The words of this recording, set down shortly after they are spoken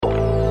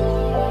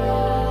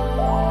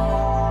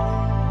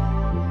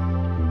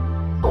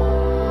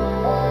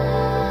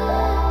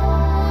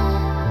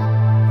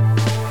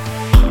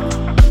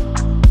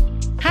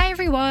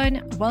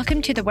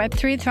welcome to the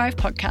Web3 and Thrive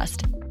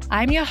podcast.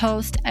 I'm your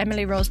host,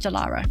 Emily Rose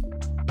Delara.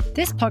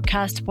 This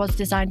podcast was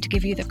designed to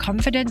give you the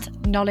confidence,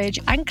 knowledge,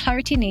 and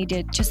clarity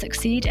needed to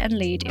succeed and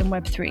lead in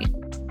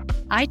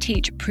Web3. I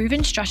teach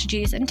proven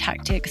strategies and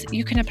tactics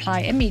you can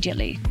apply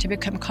immediately to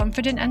become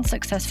confident and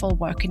successful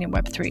working in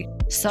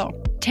Web3. So,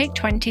 take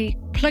 20,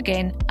 plug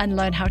in, and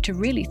learn how to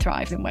really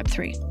thrive in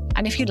Web3.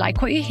 And if you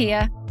like what you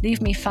hear,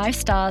 leave me 5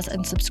 stars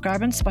and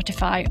subscribe on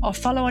Spotify or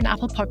follow on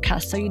Apple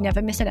Podcasts so you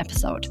never miss an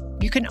episode.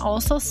 You can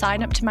also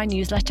sign up to my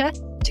newsletter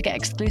to get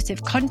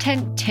exclusive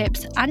content,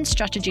 tips, and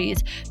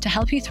strategies to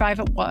help you thrive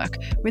at work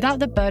without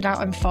the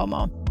burnout and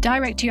FOMO,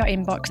 direct to your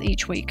inbox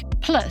each week.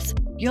 Plus,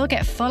 you'll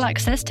get full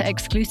access to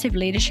exclusive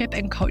leadership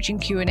and coaching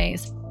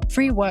Q&As,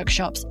 free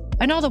workshops,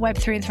 and all the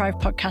Web3 and Thrive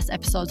podcast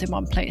episodes in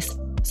one place.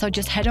 So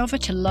just head over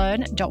to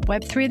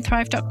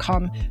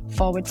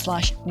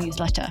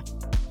learn.web3andthrive.com/newsletter.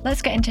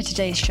 Let's get into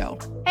today's show.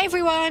 Hey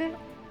everyone!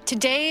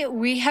 Today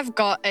we have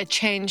got a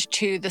change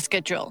to the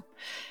schedule.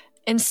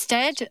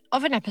 Instead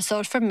of an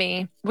episode from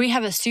me, we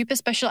have a super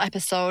special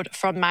episode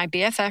from my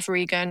BFF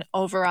Regan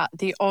over at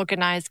the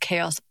Organized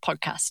Chaos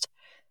podcast.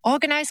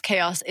 Organized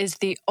Chaos is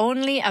the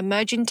only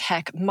emerging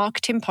tech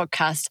marketing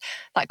podcast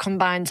that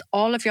combines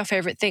all of your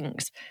favorite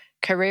things: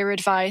 career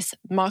advice,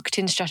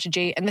 marketing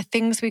strategy, and the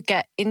things we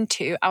get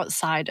into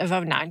outside of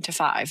our 9 to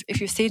 5.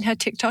 If you've seen her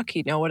TikTok,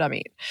 you know what I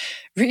mean.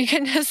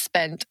 Regan has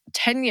spent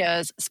 10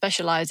 years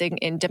specializing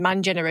in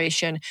demand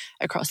generation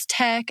across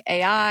tech,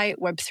 AI,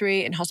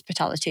 Web3, and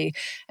hospitality,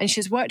 and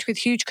she's worked with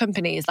huge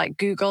companies like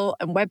Google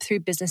and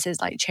Web3 businesses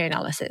like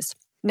Chainalysis.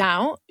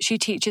 Now, she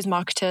teaches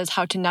marketers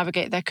how to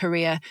navigate their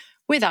career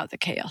without the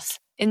chaos.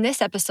 In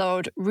this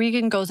episode,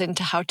 Regan goes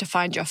into how to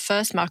find your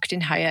first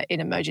marketing hire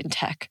in emerging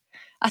tech.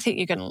 I think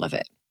you're going to love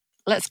it.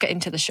 Let's get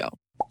into the show.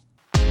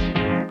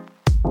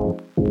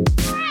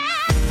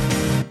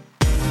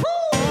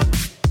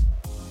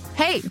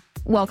 Hey,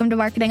 welcome to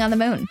Marketing on the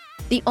Moon,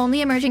 the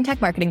only emerging tech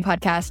marketing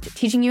podcast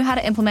teaching you how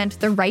to implement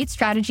the right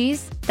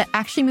strategies that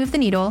actually move the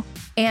needle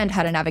and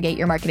how to navigate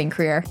your marketing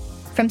career.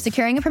 From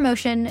securing a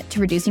promotion to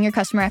reducing your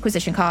customer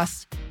acquisition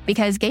costs,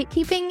 because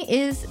gatekeeping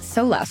is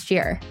so last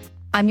year.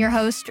 I'm your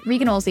host,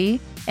 Regan Oelze,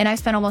 and I've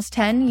spent almost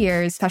 10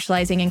 years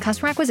specializing in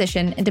customer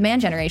acquisition and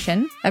demand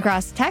generation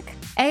across tech,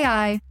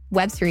 AI,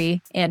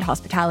 Web3, and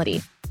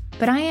hospitality.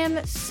 But I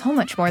am so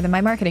much more than my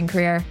marketing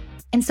career,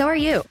 and so are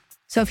you.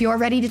 So if you're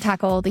ready to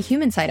tackle the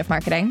human side of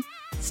marketing,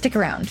 stick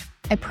around.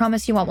 I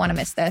promise you won't want to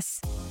miss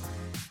this.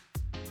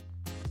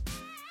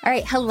 All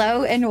right,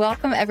 hello and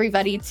welcome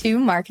everybody to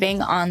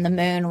Marketing on the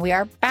Moon. We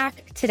are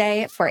back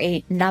today for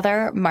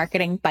another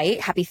marketing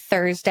bite. Happy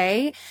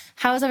Thursday.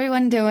 How's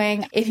everyone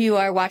doing? If you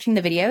are watching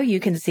the video,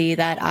 you can see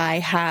that I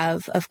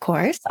have, of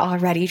course,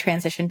 already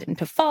transitioned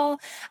into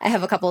fall. I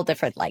have a couple of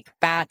different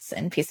bats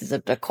and pieces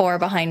of decor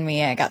behind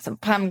me. I got some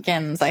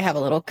pumpkins. I have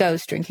a little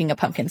ghost drinking a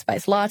pumpkin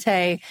spice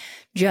latte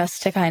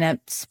just to kind of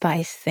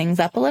spice things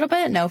up a little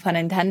bit, no pun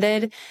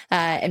intended,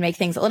 and make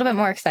things a little bit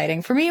more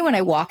exciting for me when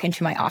I walk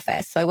into my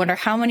office. So I wonder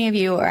how many of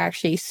you are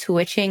actually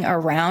switching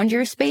around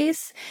your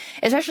space,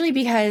 especially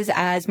because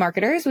as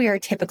marketers, we are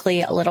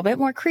typically a little bit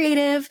more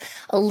creative,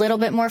 a little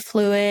bit more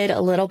fluid,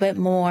 a little bit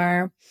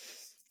more,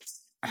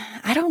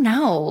 I don't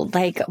know,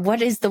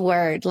 what is the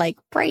word?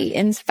 Bright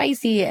and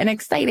spicy and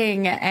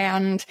exciting.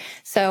 And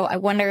so I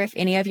wonder if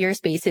any of your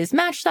spaces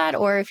match that,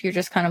 or if you're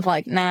just kind of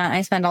nah,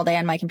 I spend all day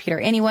on my computer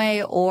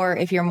anyway, or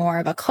if you're more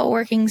of a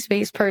co-working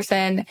space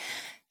person.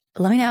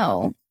 Let me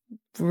know.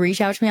 Reach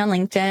out to me on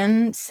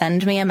LinkedIn,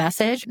 send me a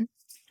message.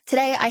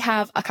 Today, I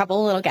have a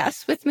couple little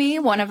guests with me.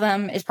 One of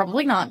them is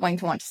probably not going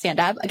to want to stand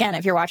up. Again,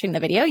 if you're watching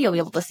the video, you'll be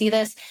able to see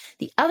this.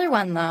 The other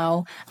one,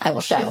 though, I will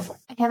show.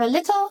 I have a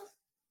little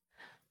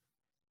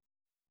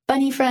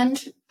bunny friend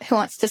who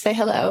wants to say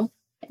hello,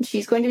 and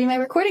she's going to be my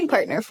recording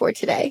partner for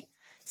today.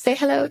 Say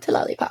hello to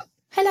Lollipop.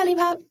 Hi,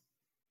 Lollipop.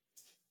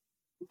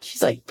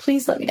 She's like,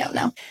 please let me know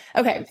now.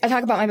 Okay, I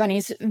talk about my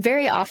bunnies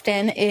very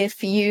often.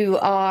 If you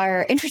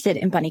are interested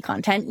in bunny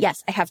content,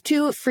 yes, I have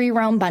 2 free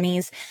roam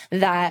bunnies.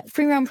 That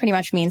free roam pretty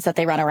much means that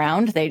they run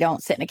around. They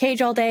don't sit in a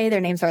cage all day. Their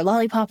names are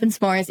Lollipop and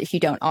S'mores. If you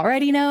don't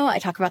already know, I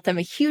talk about them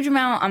a huge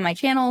amount on my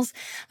channels,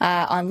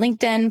 on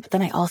LinkedIn, but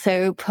then I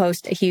also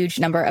post a huge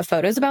number of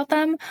photos about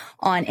them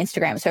on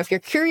Instagram. So if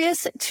you're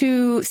curious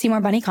to see more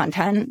bunny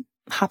content,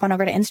 hop on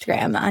over to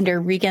Instagram under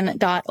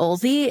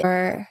regan.oelze,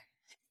 or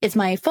it's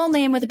my full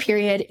name with a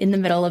period in the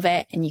middle of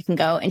it, and you can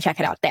go and check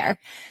it out there.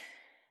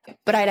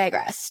 But I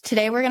digress.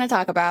 Today, we're going to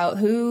talk about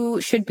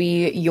who should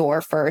be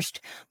your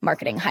first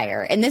marketing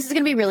hire. And this is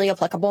going to be really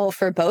applicable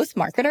for both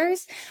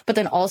marketers, but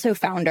then also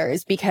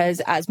founders,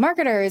 because as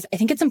marketers, I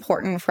think it's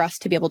important for us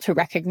to be able to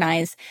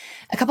recognize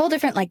a couple of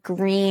different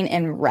green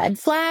and red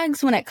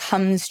flags when it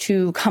comes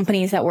to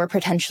companies that we're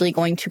potentially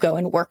going to go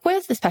and work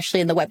with, especially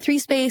in the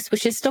Web3 space,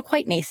 which is still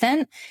quite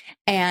nascent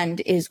and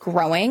is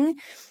growing.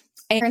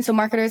 And so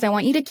marketers, I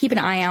want you to keep an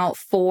eye out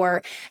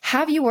for,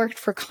 have you worked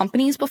for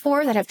companies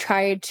before that have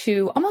tried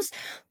to almost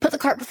put the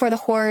cart before the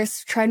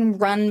horse, try and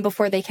run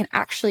before they can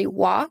actually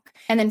walk?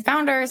 And then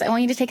founders, I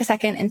want you to take a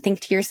second and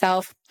think to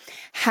yourself,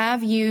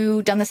 Have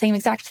you done the same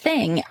exact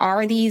thing?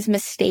 Are these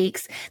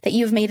mistakes that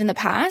you've made in the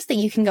past that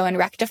you can go and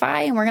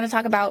rectify? And we're going to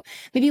talk about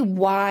maybe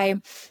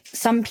why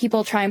some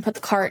people try and put the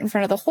cart in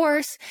front of the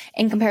horse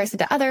in comparison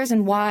to others,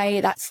 and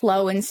why that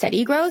slow and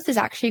steady growth is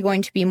actually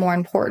going to be more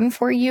important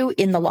for you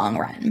in the long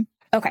run.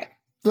 Okay.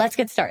 Let's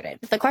get started.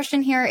 The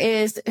question here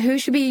is, who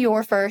should be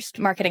your first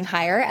marketing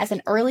hire as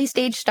an early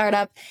stage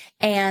startup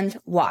and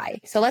why?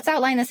 So let's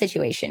outline the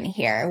situation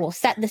here. We'll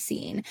set the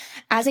scene.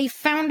 As a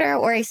founder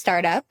or a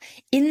startup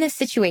in this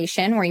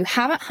situation where you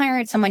haven't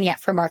hired someone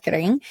yet for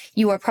marketing,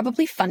 you are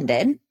probably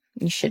funded.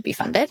 You should be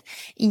funded.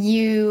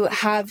 You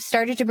have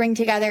started to bring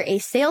together a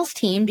sales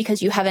team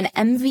because you have an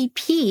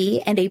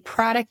MVP and a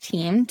product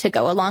team to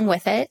go along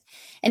with it.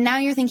 And now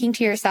you're thinking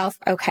to yourself,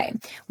 okay,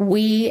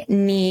 we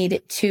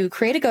need to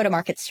create a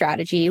go-to-market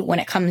strategy when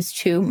it comes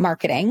to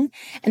marketing.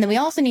 And then we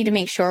also need to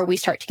make sure we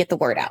start to get the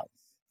word out.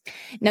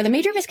 Now, the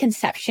major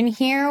misconception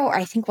here, or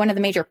I think one of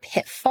the major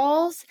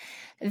pitfalls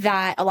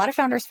that a lot of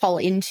founders fall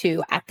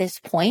into at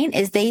this point,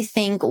 is they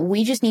think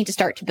we just need to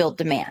start to build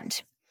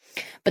demand.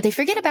 But they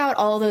forget about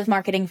all those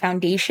marketing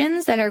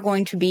foundations that are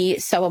going to be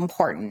so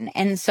important.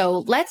 And so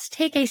let's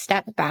take a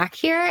step back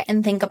here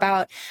and think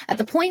about at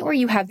the point where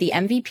you have the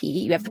MVP,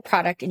 you have the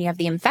product, and you have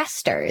the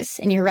investors,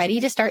 and you're ready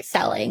to start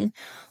selling.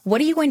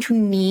 What are you going to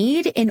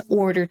need in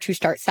order to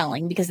start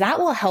selling? Because that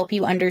will help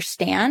you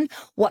understand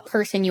what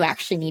person you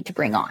actually need to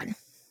bring on.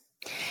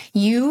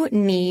 You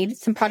need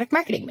some product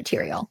marketing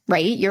material,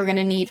 right? You're going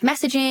to need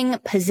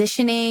messaging,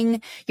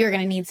 positioning. You're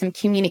going to need some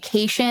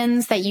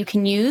communications that you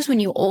can use when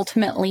you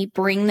ultimately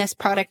bring this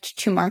product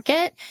to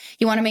market.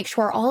 You want to make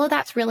sure all of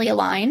that's really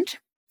aligned.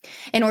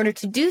 In order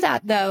to do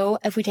that, though,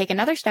 if we take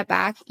another step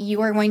back,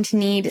 you are going to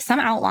need some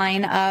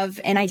outline of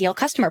an ideal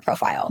customer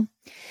profile.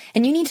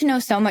 And you need to know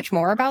so much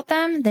more about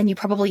them than you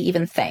probably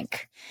even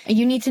think.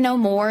 You need to know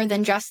more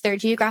than just their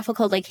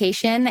geographical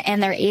location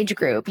and their age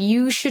group.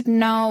 You should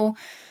know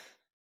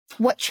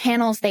what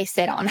channels they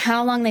sit on,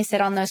 how long they sit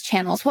on those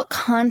channels, what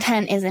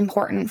content is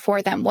important for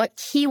them, what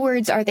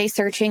keywords are they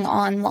searching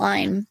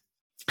online,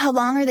 how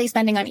long are they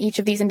spending on each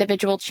of these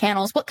individual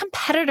channels, what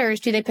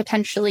competitors do they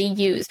potentially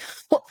use,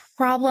 what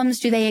problems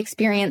do they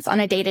experience on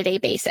a day-to-day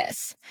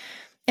basis.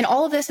 And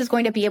all of this is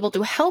going to be able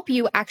to help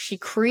you actually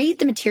create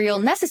the material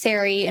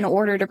necessary in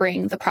order to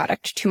bring the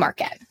product to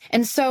market.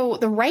 And so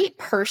the right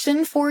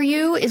person for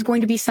you is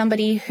going to be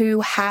somebody who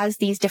has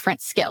these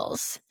different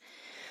skills.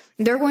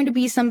 They're going to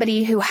be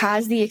somebody who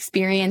has the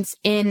experience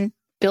in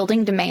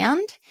building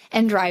demand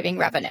and driving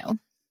revenue.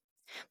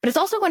 But it's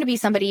also going to be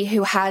somebody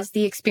who has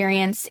the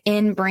experience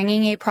in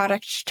bringing a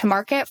product to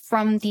market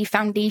from the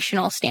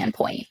foundational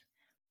standpoint.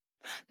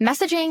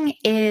 Messaging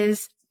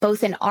is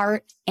both an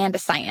art and a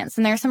science,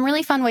 and there are some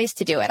really fun ways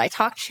to do it. I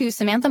talked to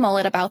Samantha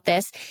Mullet about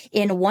this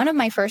in one of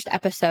my first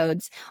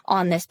episodes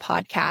on this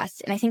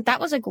podcast, and I think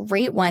that was a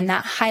great one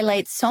that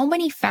highlights so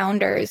many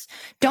founders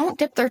don't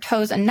dip their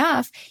toes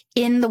enough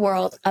in the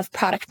world of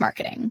product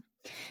marketing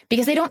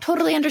because they don't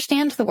totally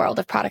understand the world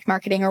of product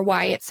marketing or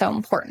why it's so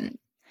important.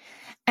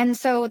 And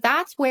so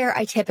that's where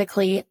I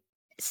typically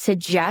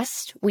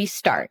suggest we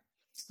start.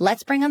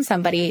 Let's bring on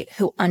somebody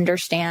who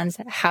understands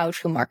how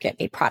to market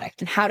a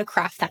product and how to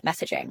craft that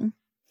messaging.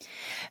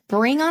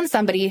 Bring on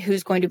somebody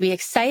who's going to be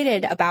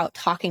excited about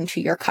talking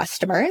to your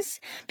customers,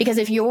 because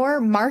if your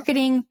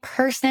marketing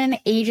person,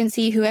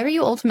 agency, whoever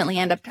you ultimately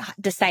end up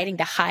deciding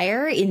to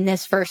hire in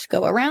this first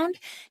go around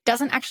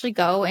doesn't actually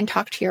go and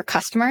talk to your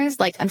customers,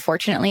 like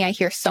unfortunately I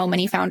hear so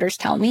many founders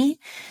tell me,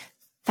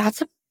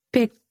 that's a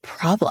big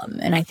problem.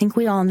 And I think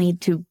we all need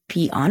to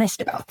be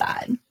honest about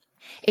that.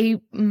 A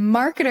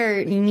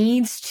marketer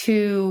needs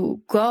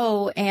to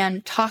go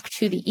and talk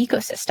to the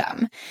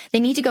ecosystem. They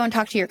need to go and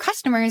talk to your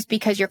customers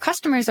because your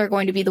customers are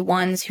going to be the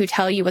ones who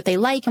tell you what they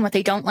like and what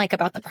they don't like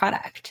about the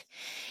product.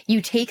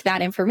 You take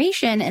that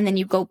information and then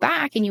you go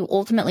back and you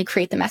ultimately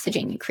create the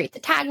messaging. You create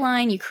the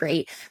tagline, you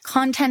create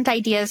content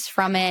ideas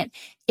from it.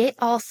 It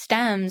all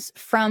stems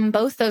from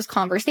both those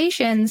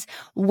conversations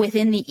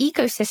within the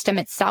ecosystem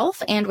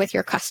itself and with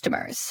your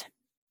customers.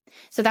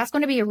 So that's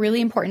going to be a really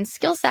important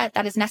skill set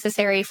that is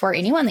necessary for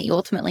anyone that you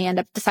ultimately end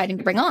up deciding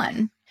to bring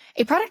on.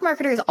 A product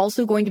marketer is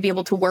also going to be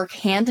able to work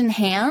hand in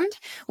hand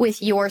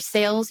with your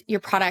sales,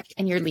 your product,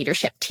 and your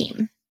leadership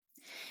team,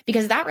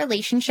 because that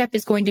relationship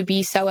is going to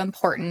be so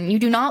important. You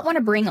do not want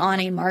to bring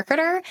on a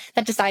marketer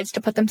that decides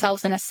to put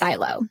themselves in a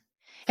silo.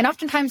 And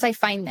oftentimes I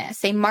find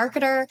this, a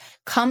marketer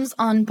comes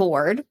on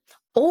board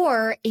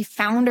or a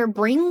founder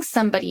brings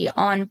somebody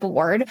on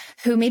board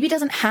who maybe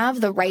doesn't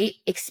have the right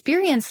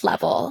experience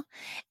level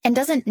and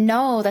doesn't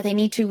know that they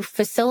need to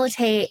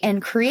facilitate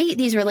and create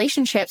these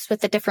relationships with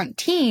the different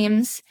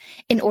teams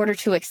in order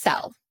to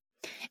excel.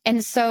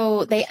 And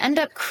so they end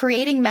up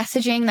creating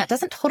messaging that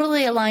doesn't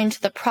totally align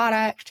to the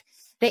product.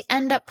 They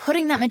end up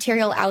putting that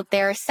material out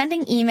there,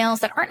 sending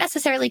emails that aren't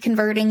necessarily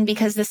converting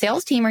because the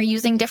sales team are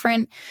using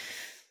different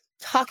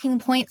talking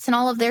points in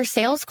all of their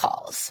sales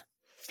calls.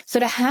 So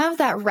to have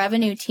that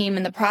revenue team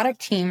and the product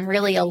team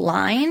really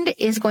aligned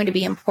is going to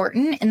be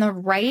important, and the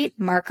right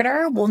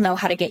marketer will know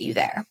how to get you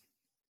there.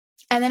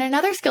 And then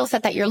another skill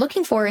set that you're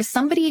looking for is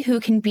somebody who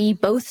can be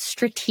both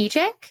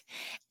strategic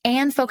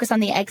and focus on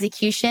the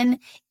execution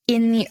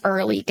in the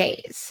early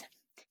days.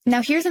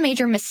 Now, here's a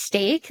major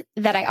mistake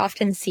that I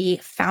often see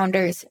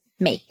founders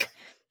make.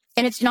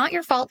 And it's not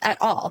your fault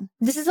at all.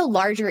 This is a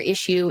larger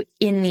issue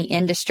in the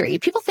industry.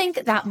 People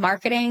think that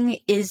marketing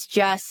is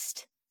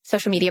just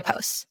social media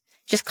posts,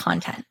 just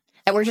content,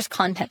 that we're just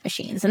content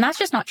machines. And that's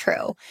just not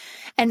true.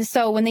 And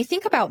so when they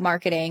think about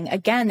marketing,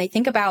 again, they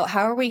think about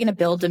how are we going to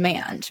build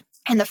demand?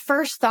 And the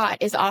first thought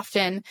is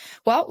often,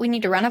 well, we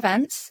need to run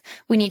events.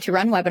 We need to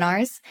run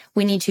webinars.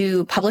 We need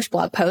to publish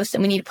blog posts,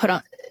 and we need to put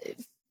on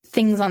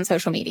things on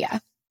social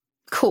media.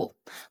 Cool.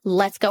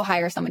 Let's go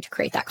hire someone to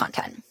create that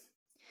content.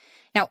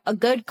 Now, a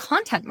good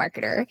content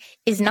marketer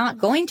is not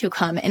going to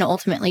come and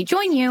ultimately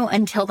join you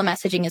until the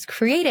messaging is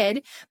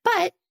created,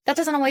 but that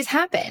doesn't always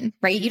happen,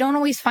 right? You don't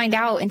always find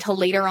out until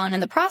later on in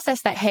the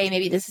process that, hey,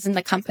 maybe this isn't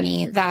the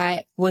company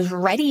that was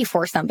ready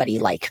for somebody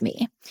like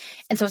me.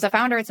 And so as a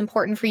founder, it's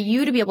important for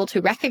you to be able to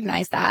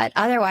recognize that.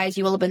 Otherwise,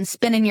 you will have been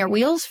spinning your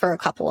wheels for a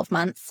couple of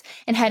months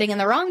and heading in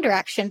the wrong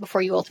direction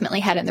before you ultimately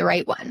head in the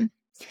right one.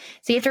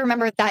 So you have to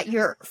remember that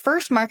your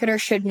first marketer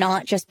should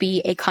not just be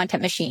a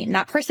content machine.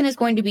 That person is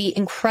going to be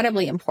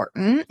incredibly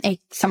important,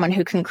 someone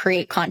who can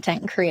create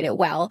content and create it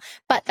well,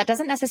 but that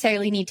doesn't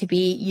necessarily need to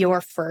be your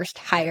first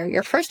hire.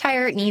 Your first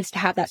hire needs to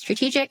have that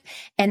strategic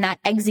and that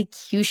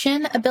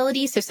execution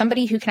ability. So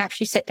somebody who can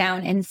actually sit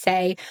down and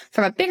say,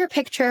 from a bigger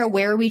picture,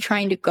 where are we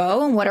trying to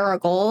go and what are our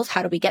goals?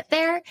 How do we get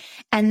there?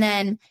 And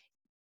then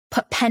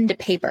put pen to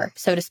paper,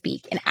 so to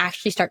speak, and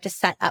actually start to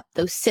set up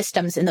those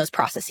systems and those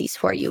processes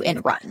for you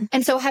and run.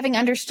 And so having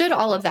understood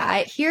all of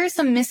that, here are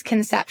some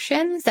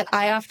misconceptions that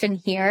I often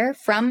hear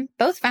from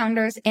both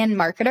founders and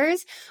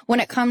marketers when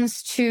it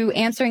comes to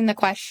answering the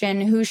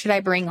question, who should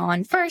I bring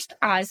on first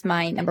as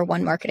my number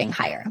one marketing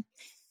hire?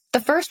 The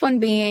first one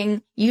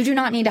being, you do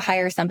not need to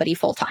hire somebody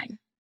full-time.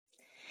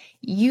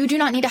 You do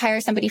not need to hire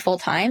somebody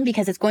full-time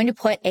because it's going to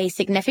put a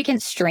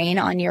significant strain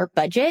on your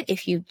budget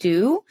if you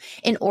do,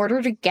 in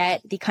order to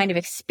get the kind of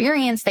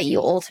experience that you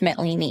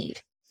ultimately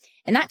need.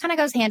 And that kind of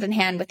goes hand in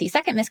hand with the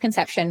second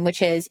misconception,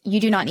 which is you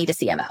do not need a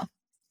CMO.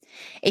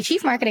 A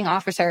chief marketing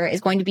officer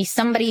is going to be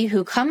somebody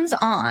who comes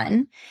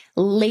on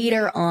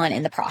later on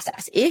in the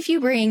process. If you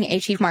bring a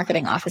chief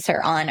marketing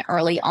officer on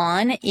early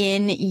on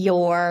in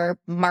your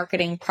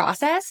marketing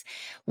process,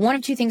 one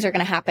of two things are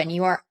going to happen.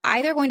 You are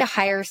either going to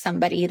hire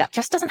somebody that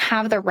just doesn't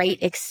have the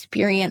right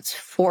experience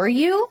for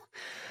you,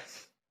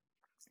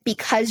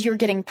 because you're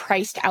getting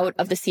priced out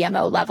of the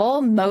CMO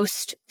level.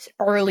 Most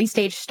early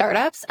stage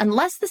startups,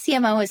 unless the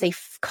CMO is a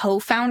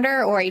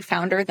co-founder or a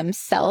founder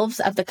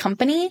themselves of the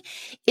company,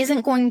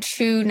 isn't going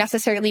to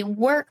necessarily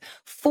work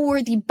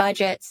for the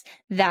budgets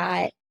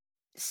that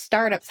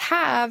startups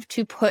have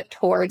to put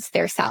towards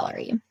their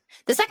salary.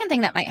 The second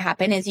thing that might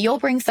happen is you'll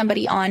bring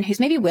somebody on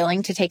who's maybe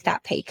willing to take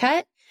that pay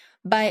cut,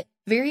 but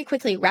very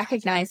quickly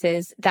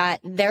recognizes that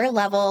their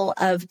level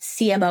of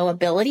CMO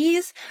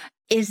abilities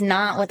is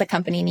not what the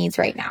company needs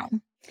right now.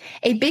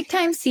 A big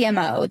time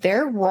CMO,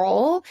 their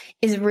role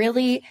is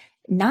really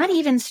not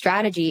even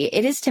strategy.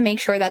 It is to make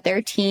sure that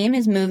their team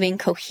is moving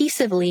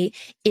cohesively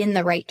in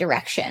the right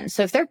direction.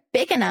 So if they're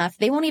big enough,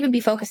 they won't even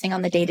be focusing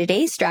on the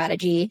day-to-day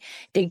strategy.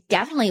 They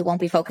definitely won't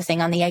be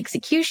focusing on the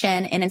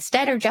execution, and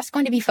instead are just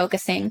going to be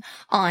focusing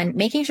on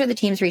making sure the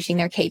team's reaching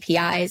their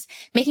KPIs,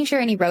 making sure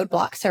any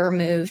roadblocks are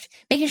removed,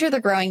 making sure they're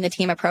growing the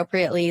team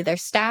appropriately, they're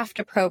staffed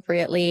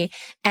appropriately,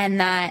 and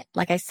that,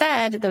 like I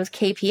said, those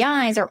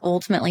KPIs are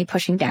ultimately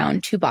pushing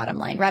down to bottom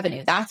line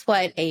revenue. That's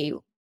what a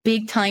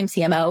big time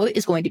CMO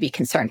is going to be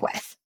concerned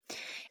with.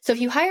 So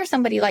if you hire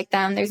somebody like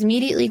them, there's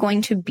immediately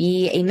going to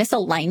be a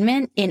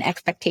misalignment in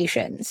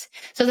expectations.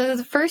 So those are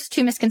the first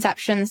two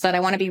misconceptions that I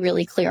want to be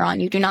really clear on.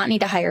 You do not need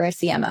to hire a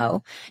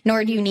CMO,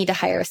 nor do you need to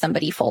hire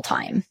somebody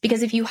full-time.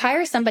 Because if you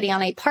hire somebody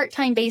on a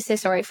part-time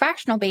basis or a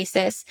fractional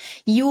basis,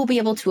 you will be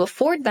able to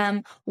afford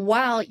them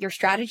while your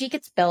strategy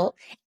gets built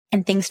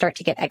and things start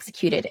to get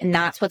executed. And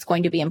that's what's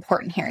going to be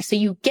important here. So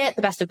you get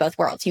the best of both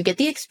worlds. You get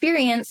the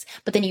experience,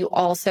 but then you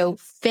also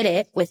fit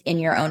it within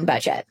your own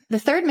budget. The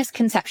third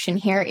misconception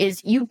here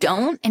is you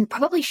don't and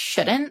probably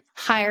shouldn't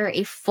hire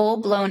a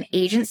full-blown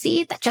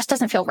agency that just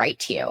doesn't feel right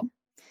to you.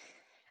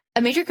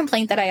 A major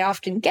complaint that I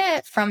often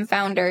get from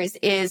founders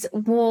is,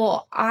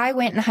 well, I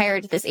went and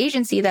hired this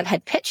agency that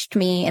had pitched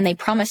me and they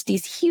promised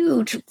these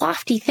huge,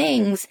 lofty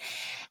things,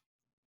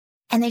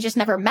 and they just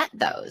never met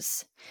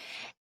those.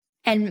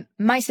 And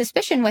my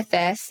suspicion with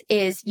this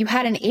is you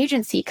had an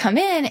agency come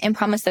in and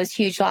promise those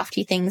huge,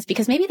 lofty things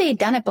because maybe they had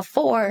done it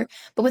before,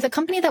 but with a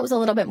company that was a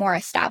little bit more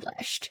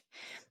established.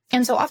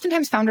 And so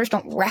oftentimes founders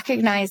don't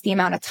recognize the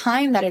amount of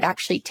time that it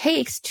actually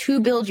takes to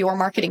build your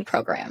marketing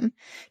program,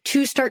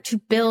 to start to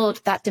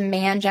build that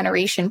demand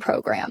generation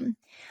program.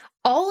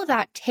 All of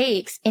that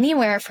takes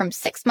anywhere from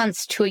 6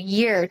 months to a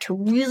year to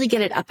really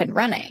get it up and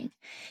running.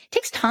 It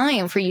takes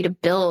time for you to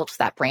build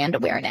that brand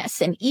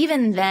awareness. And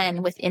even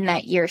then, within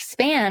that year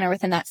span or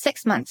within that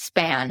 6 month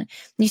span,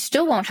 you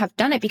still won't have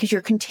done it because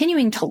you're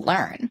continuing to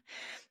learn.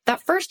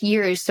 That first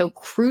year is so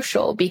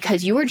crucial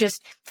because you are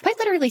just quite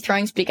literally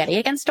throwing spaghetti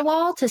against a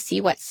wall to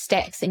see what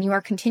sticks, and you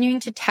are continuing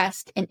to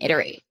test and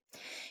iterate.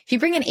 If you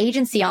bring an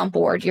agency on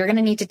board, you're going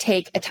to need to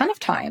take a ton of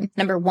time.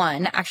 Number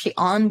one, actually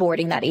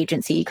onboarding that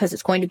agency because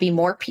it's going to be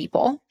more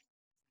people.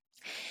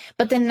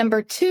 But then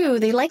number two,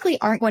 they likely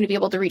aren't going to be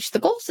able to reach the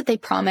goals that they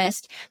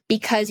promised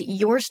because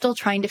you're still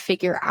trying to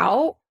figure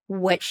out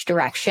which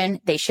direction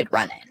they should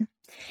run in.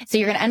 So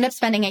you're going to end up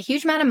spending a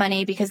huge amount of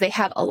money because they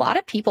have a lot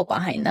of people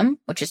behind them,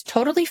 which is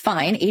totally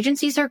fine.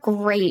 Agencies are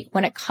great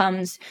when it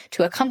comes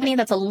to a company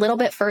that's a little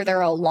bit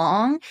further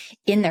along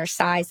in their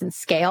size and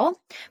scale.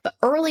 But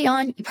early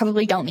on, you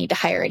probably don't need to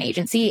hire an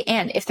agency.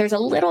 And if there's a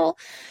little,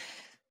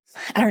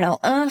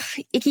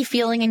 icky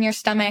feeling in your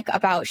stomach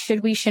about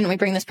shouldn't we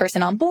bring this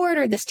person on board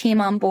or this team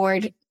on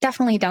board,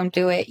 definitely don't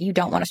do it. You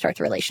don't want to start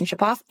the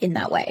relationship off in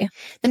that way.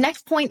 The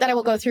next point that I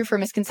will go through for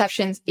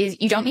misconceptions is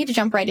you don't need to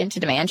jump right into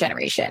demand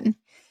generation.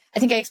 I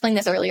think I explained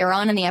this earlier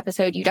on in the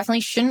episode. You definitely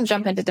shouldn't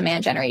jump into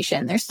demand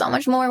generation. There's so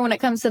much more when it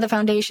comes to the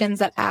foundations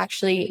that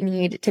actually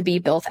need to be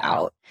built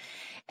out.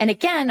 And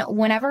again,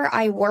 whenever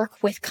I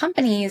work with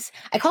companies,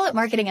 I call it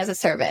marketing as a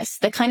service,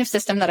 the kind of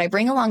system that I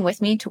bring along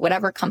with me to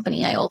whatever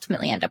company I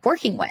ultimately end up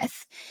working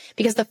with.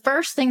 Because the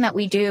first thing that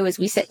we do is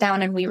we sit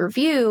down and we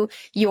review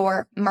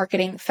your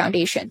marketing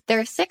foundation. There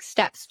are 6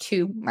 steps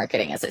to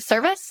marketing as a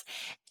service,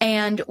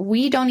 and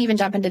we don't even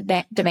jump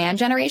into demand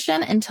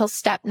generation until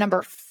step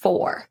number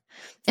 4.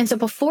 And so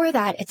before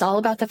that, it's all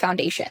about the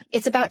foundation.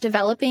 It's about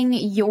developing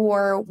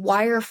your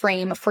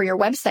wireframe for your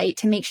website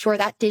to make sure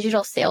that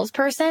digital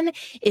salesperson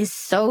is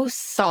so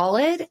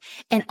solid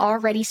and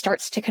already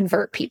starts to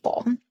convert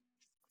people.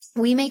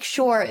 We make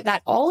sure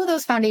that all of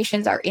those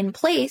foundations are in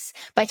place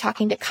by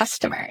talking to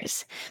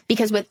customers,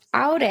 because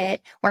without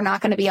it, we're not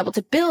going to be able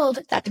to build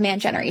that demand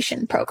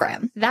generation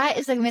program. That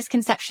is a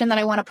misconception that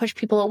I want to push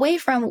people away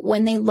from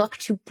when they look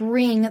to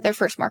bring their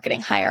first marketing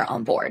hire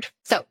on board.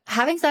 So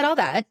having said all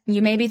that,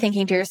 you may be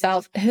thinking to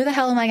yourself, who the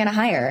hell am I going to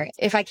hire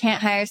if I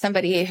can't hire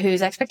somebody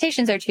whose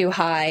expectations are too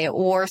high,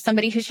 or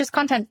somebody who's just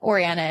content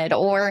oriented,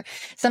 or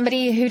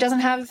somebody who doesn't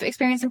have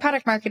experience in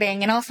product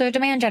marketing and also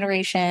demand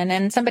generation,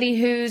 and somebody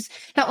who's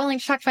not willing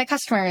to talk to my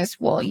customers?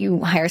 Well,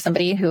 you hire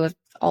somebody who has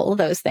all of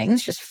those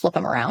things, just flip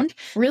them around.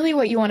 Really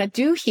what you want to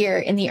do here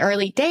in the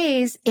early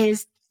days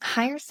is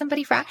hire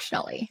somebody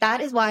fractionally. That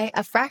is why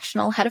a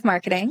fractional head of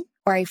marketing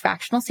or a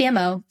fractional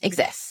CMO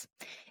exists.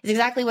 It's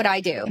exactly what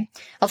I do.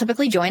 I'll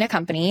typically join a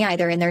company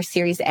either in their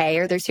Series A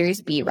or their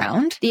Series B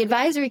round. The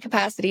advisory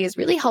capacity is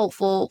really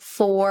helpful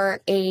for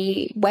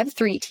a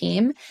Web3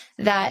 team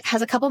that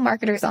has a couple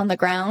marketers on the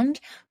ground,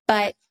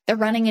 but they're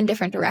running in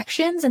different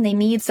directions and they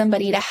need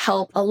somebody to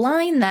help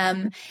align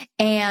them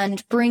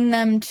and bring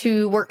them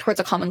to work towards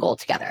a common goal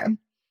together.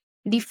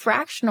 The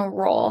fractional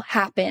role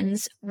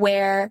happens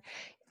where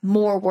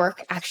more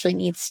work actually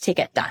needs to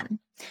get done.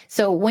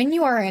 So when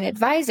you are an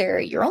advisor,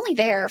 you're only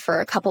there for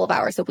a couple of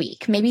hours a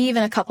week, maybe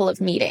even a couple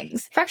of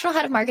meetings. Fractional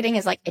head of marketing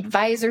is like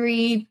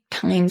advisory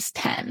times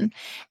 10,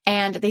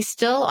 and they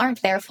still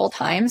aren't there full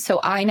time. So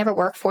I never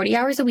work 40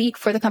 hours a week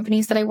for the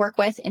companies that I work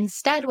with.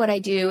 Instead, what I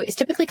do is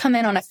typically come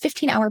in on a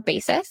 15-hour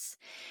basis,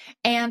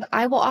 and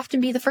I will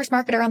often be the first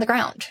marketer on the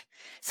ground.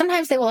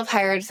 Sometimes they will have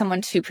hired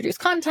someone to produce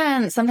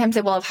content. Sometimes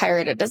they will have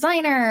hired a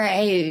designer,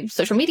 a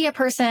social media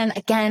person.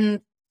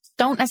 Again,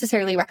 don't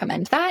necessarily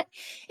recommend that.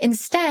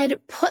 Instead,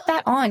 put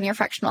that on your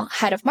fractional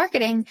head of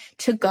marketing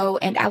to go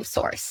and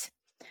outsource.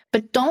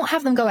 But don't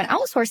have them go and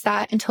outsource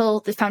that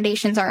until the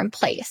foundations are in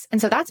place. And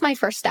so that's my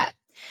first step.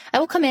 I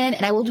will come in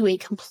and I will do a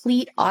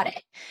complete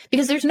audit,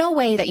 because there's no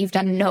way that you've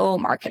done no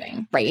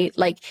marketing, right?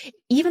 Like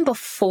even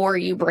before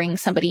you bring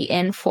somebody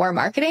in for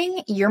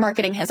marketing, your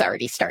marketing has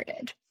already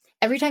started.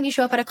 Every time you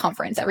show up at a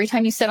conference, every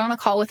time you sit on a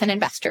call with an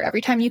investor,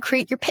 every time you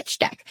create your pitch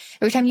deck,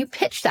 every time you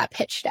pitch that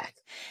pitch deck,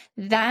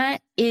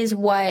 that is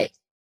what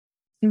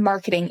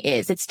marketing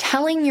is. It's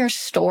telling your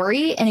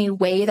story in a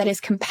way that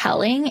is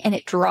compelling and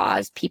it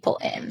draws people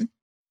in.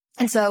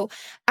 And so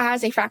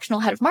as a fractional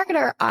head of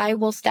marketer, I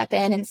will step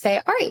in and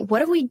say, all right,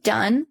 what have we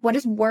done? What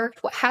has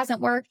worked? What hasn't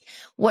worked?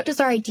 What does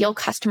our ideal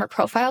customer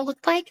profile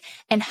look like?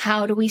 And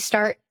how do we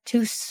start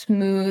to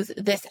smooth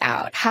this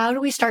out? How do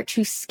we start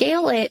to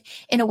scale it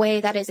in a way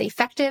that is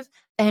effective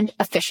and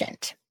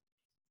efficient?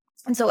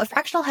 And so a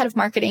fractional head of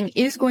marketing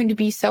is going to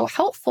be so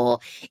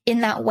helpful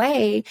in that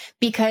way,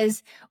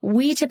 because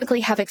we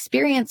typically have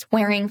experience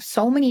wearing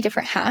so many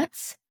different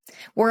hats.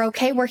 We're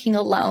okay working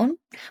alone,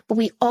 but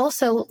we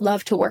also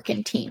love to work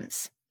in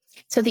teams.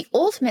 So the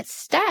ultimate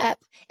step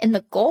and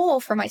the goal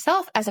for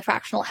myself as a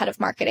fractional head of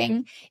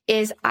marketing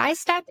is I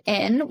step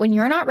in when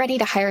you're not ready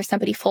to hire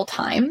somebody full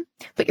time,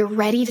 but you're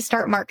ready to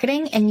start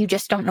marketing and you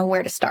just don't know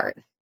where to start.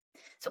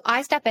 So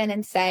I step in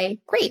and say,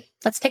 great,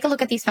 let's take a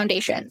look at these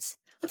foundations.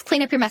 Let's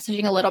clean up your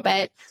messaging a little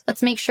bit.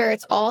 Let's make sure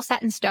it's all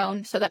set in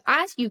stone so that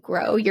as you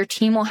grow, your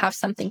team will have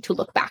something to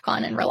look back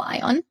on and rely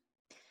on.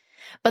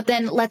 But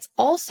then let's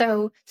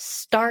also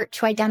start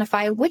to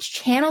identify which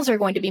channels are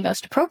going to be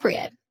most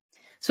appropriate.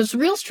 So it's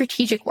real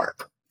strategic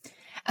work.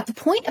 At the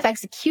point of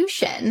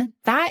execution,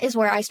 that is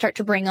where I start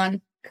to bring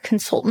on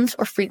consultants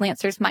or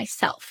freelancers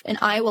myself, and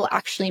I will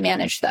actually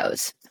manage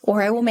those,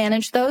 or I will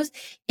manage those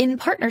in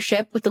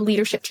partnership with the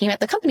leadership team at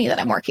the company that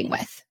I'm working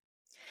with.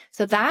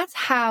 So that's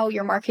how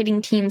your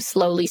marketing team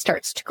slowly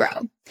starts to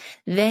grow.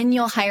 Then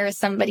you'll hire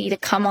somebody to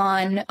come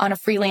on a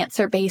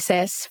freelancer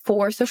basis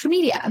for social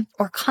media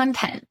or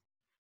content.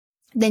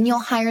 Then you'll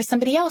hire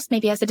somebody else,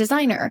 maybe as a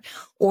designer,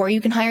 or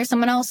you can hire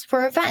someone else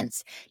for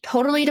events.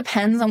 Totally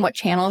depends on what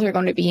channels are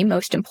going to be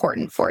most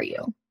important for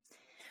you.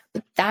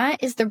 But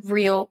that is the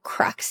real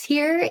crux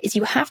here, is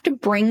you have to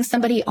bring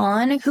somebody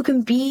on who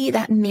can be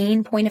that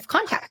main point of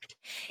contact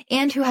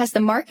and who has the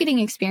marketing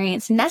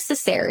experience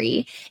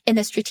necessary and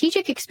the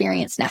strategic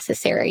experience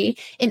necessary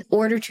in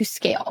order to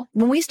scale.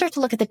 When we start to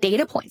look at the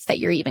data points that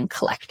you're even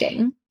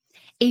collecting,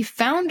 a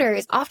founder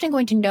is often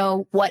going to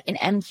know what an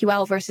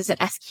MQL versus an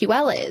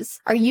SQL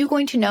is. Are you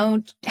going to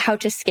know how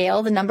to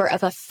scale the number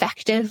of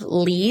effective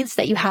leads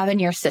that you have in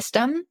your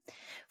system?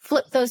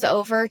 Flip those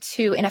over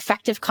to an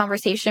effective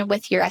conversation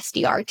with your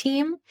SDR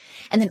team,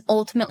 and then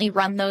ultimately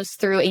run those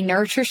through a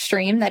nurture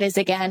stream that is,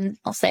 again,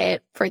 I'll say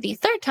it for the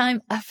third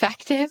time,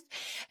 effective.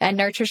 A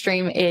nurture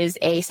stream is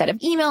a set of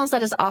emails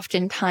that is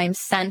oftentimes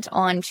sent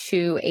on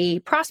to a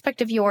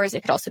prospect of yours.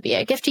 It could also be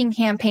a gifting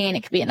campaign.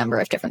 It could be a number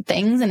of different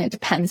things, and it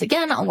depends,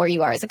 again, on where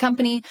you are as a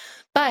company.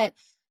 But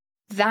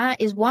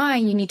that is why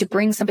you need to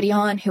bring somebody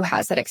on who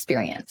has that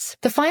experience.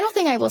 The final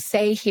thing I will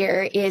say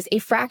here is a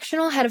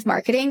fractional head of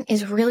marketing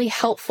is really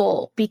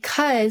helpful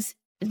because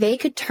they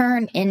could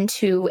turn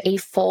into a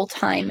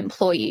full-time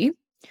employee,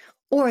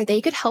 or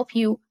they could help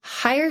you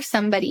hire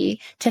somebody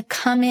to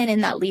come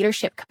in that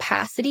leadership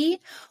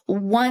capacity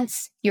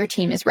once your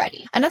team is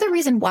ready. Another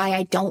reason why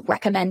I don't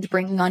recommend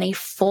bringing on a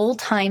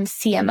full-time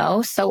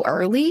CMO so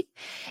early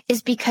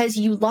is because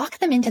you lock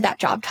them into that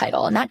job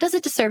title, and that does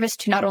a disservice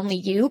to not only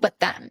you, but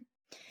them.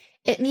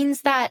 It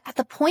means that at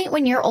the point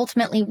when you're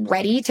ultimately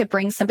ready to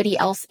bring somebody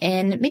else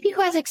in, maybe who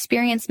has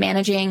experience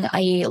managing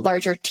a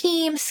larger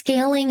team,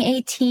 scaling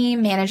a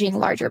team, managing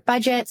larger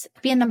budgets, it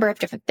could be a number of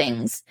different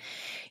things,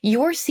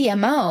 your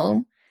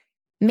CMO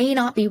may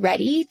not be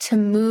ready to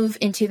move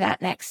into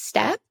that next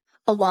step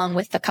along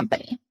with the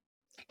company.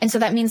 And so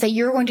that means that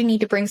you're going to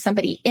need to bring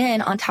somebody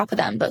in on top of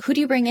them. But who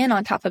do you bring in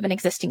on top of an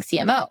existing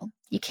CMO?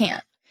 You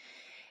can't.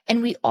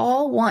 And we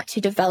all want to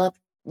develop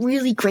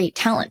really great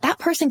talent. That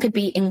person could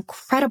be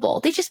incredible.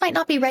 They just might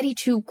not be ready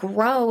to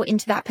grow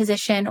into that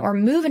position or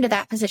move into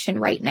that position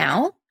right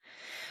now,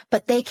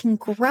 but they can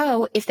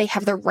grow if they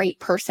have the right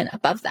person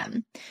above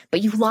them.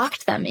 But you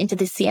locked them into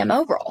the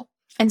CMO role.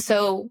 And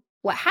so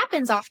what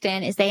happens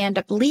often is they end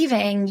up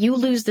leaving, you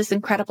lose this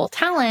incredible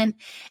talent,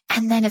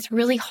 and then it's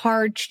really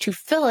hard to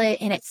fill it,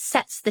 and it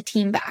sets the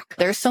team back.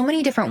 There's so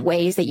many different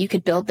ways that you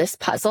could build this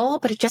puzzle,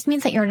 but it just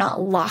means that you're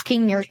not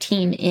locking your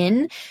team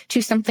in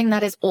to something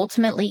that is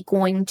ultimately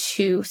going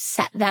to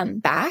set them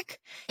back,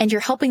 and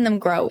you're helping them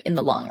grow in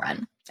the long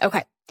run.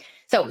 Okay.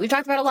 So we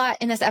talked about a lot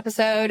in this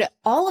episode,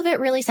 all of it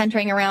really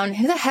centering around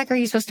who the heck are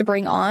you supposed to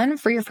bring on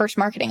for your first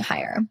marketing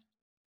hire?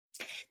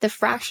 The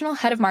fractional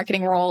head of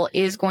marketing role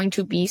is going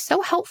to be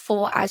so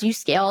helpful as you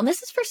scale. And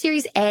this is for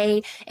Series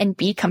A and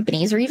B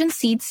companies or even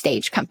seed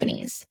stage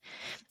companies.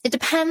 It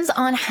depends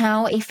on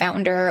how a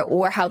founder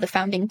or how the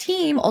founding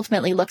team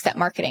ultimately looks at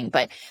marketing.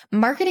 But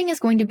marketing is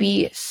going to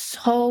be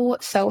so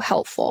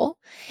helpful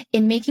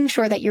in making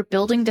sure that you're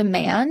building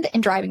demand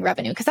and driving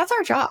revenue, because that's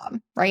our job,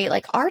 right?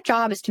 Like our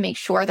job is to make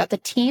sure that the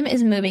team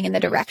is moving in the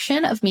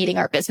direction of meeting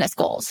our business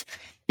goals.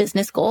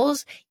 Business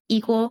goals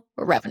equal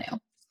revenue.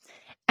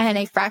 And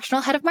a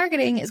fractional head of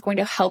marketing is going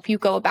to help you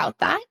go about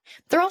that.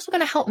 They're also going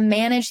to help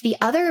manage the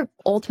other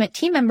ultimate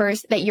team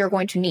members that you're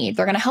going to need.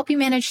 They're going to help you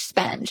manage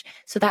spend.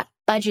 So that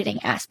budgeting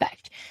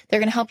aspect.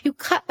 They're going to help you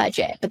cut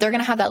budget, but they're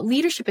going to have that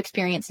leadership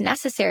experience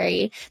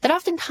necessary that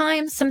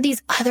oftentimes some of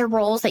these other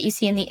roles that you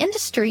see in the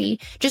industry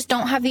just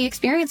don't have the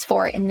experience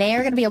for. And they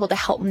are going to be able to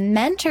help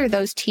mentor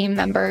those team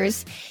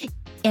members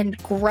and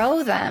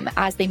grow them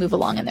as they move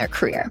along in their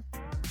career.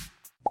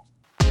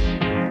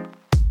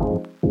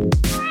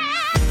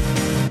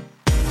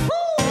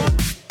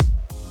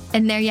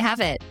 And there you have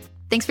it.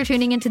 Thanks for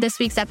tuning into this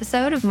week's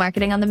episode of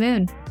Marketing on the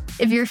Moon.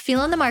 If you're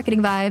feeling the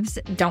marketing vibes,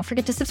 don't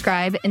forget to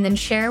subscribe and then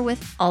share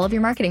with all of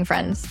your marketing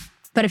friends.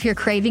 But if you're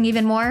craving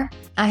even more,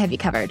 I have you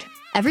covered.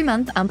 Every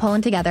month, I'm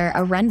pulling together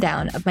a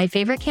rundown of my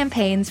favorite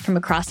campaigns from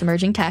across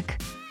emerging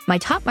tech, my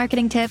top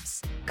marketing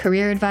tips,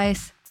 career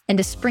advice, and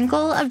a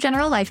sprinkle of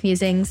general life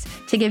musings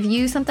to give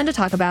you something to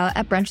talk about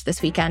at brunch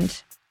this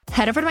weekend.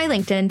 Head over to my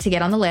LinkedIn to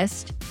get on the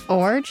list,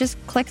 or just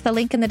click the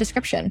link in the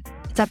description.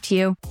 It's up to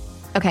you.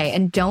 Okay,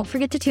 and don't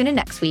forget to tune in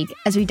next week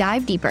as we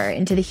dive deeper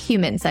into the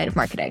human side of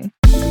marketing.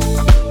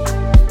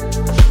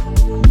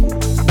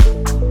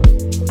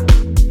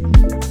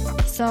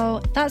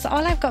 So that's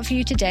all I've got for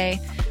you today.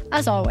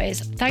 As always,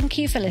 thank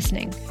you for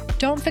listening.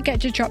 Don't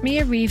forget to drop me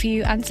a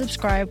review and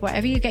subscribe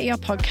wherever you get your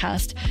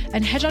podcast,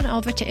 and head on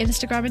over to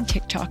Instagram and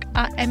TikTok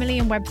at Emily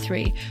in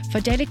Web3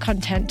 for daily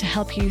content to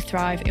help you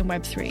thrive in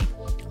Web3.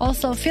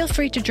 Also, feel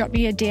free to drop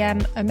me a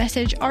DM, a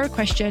message, or a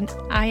question.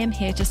 I am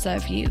here to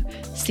serve you.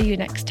 See you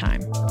next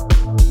time.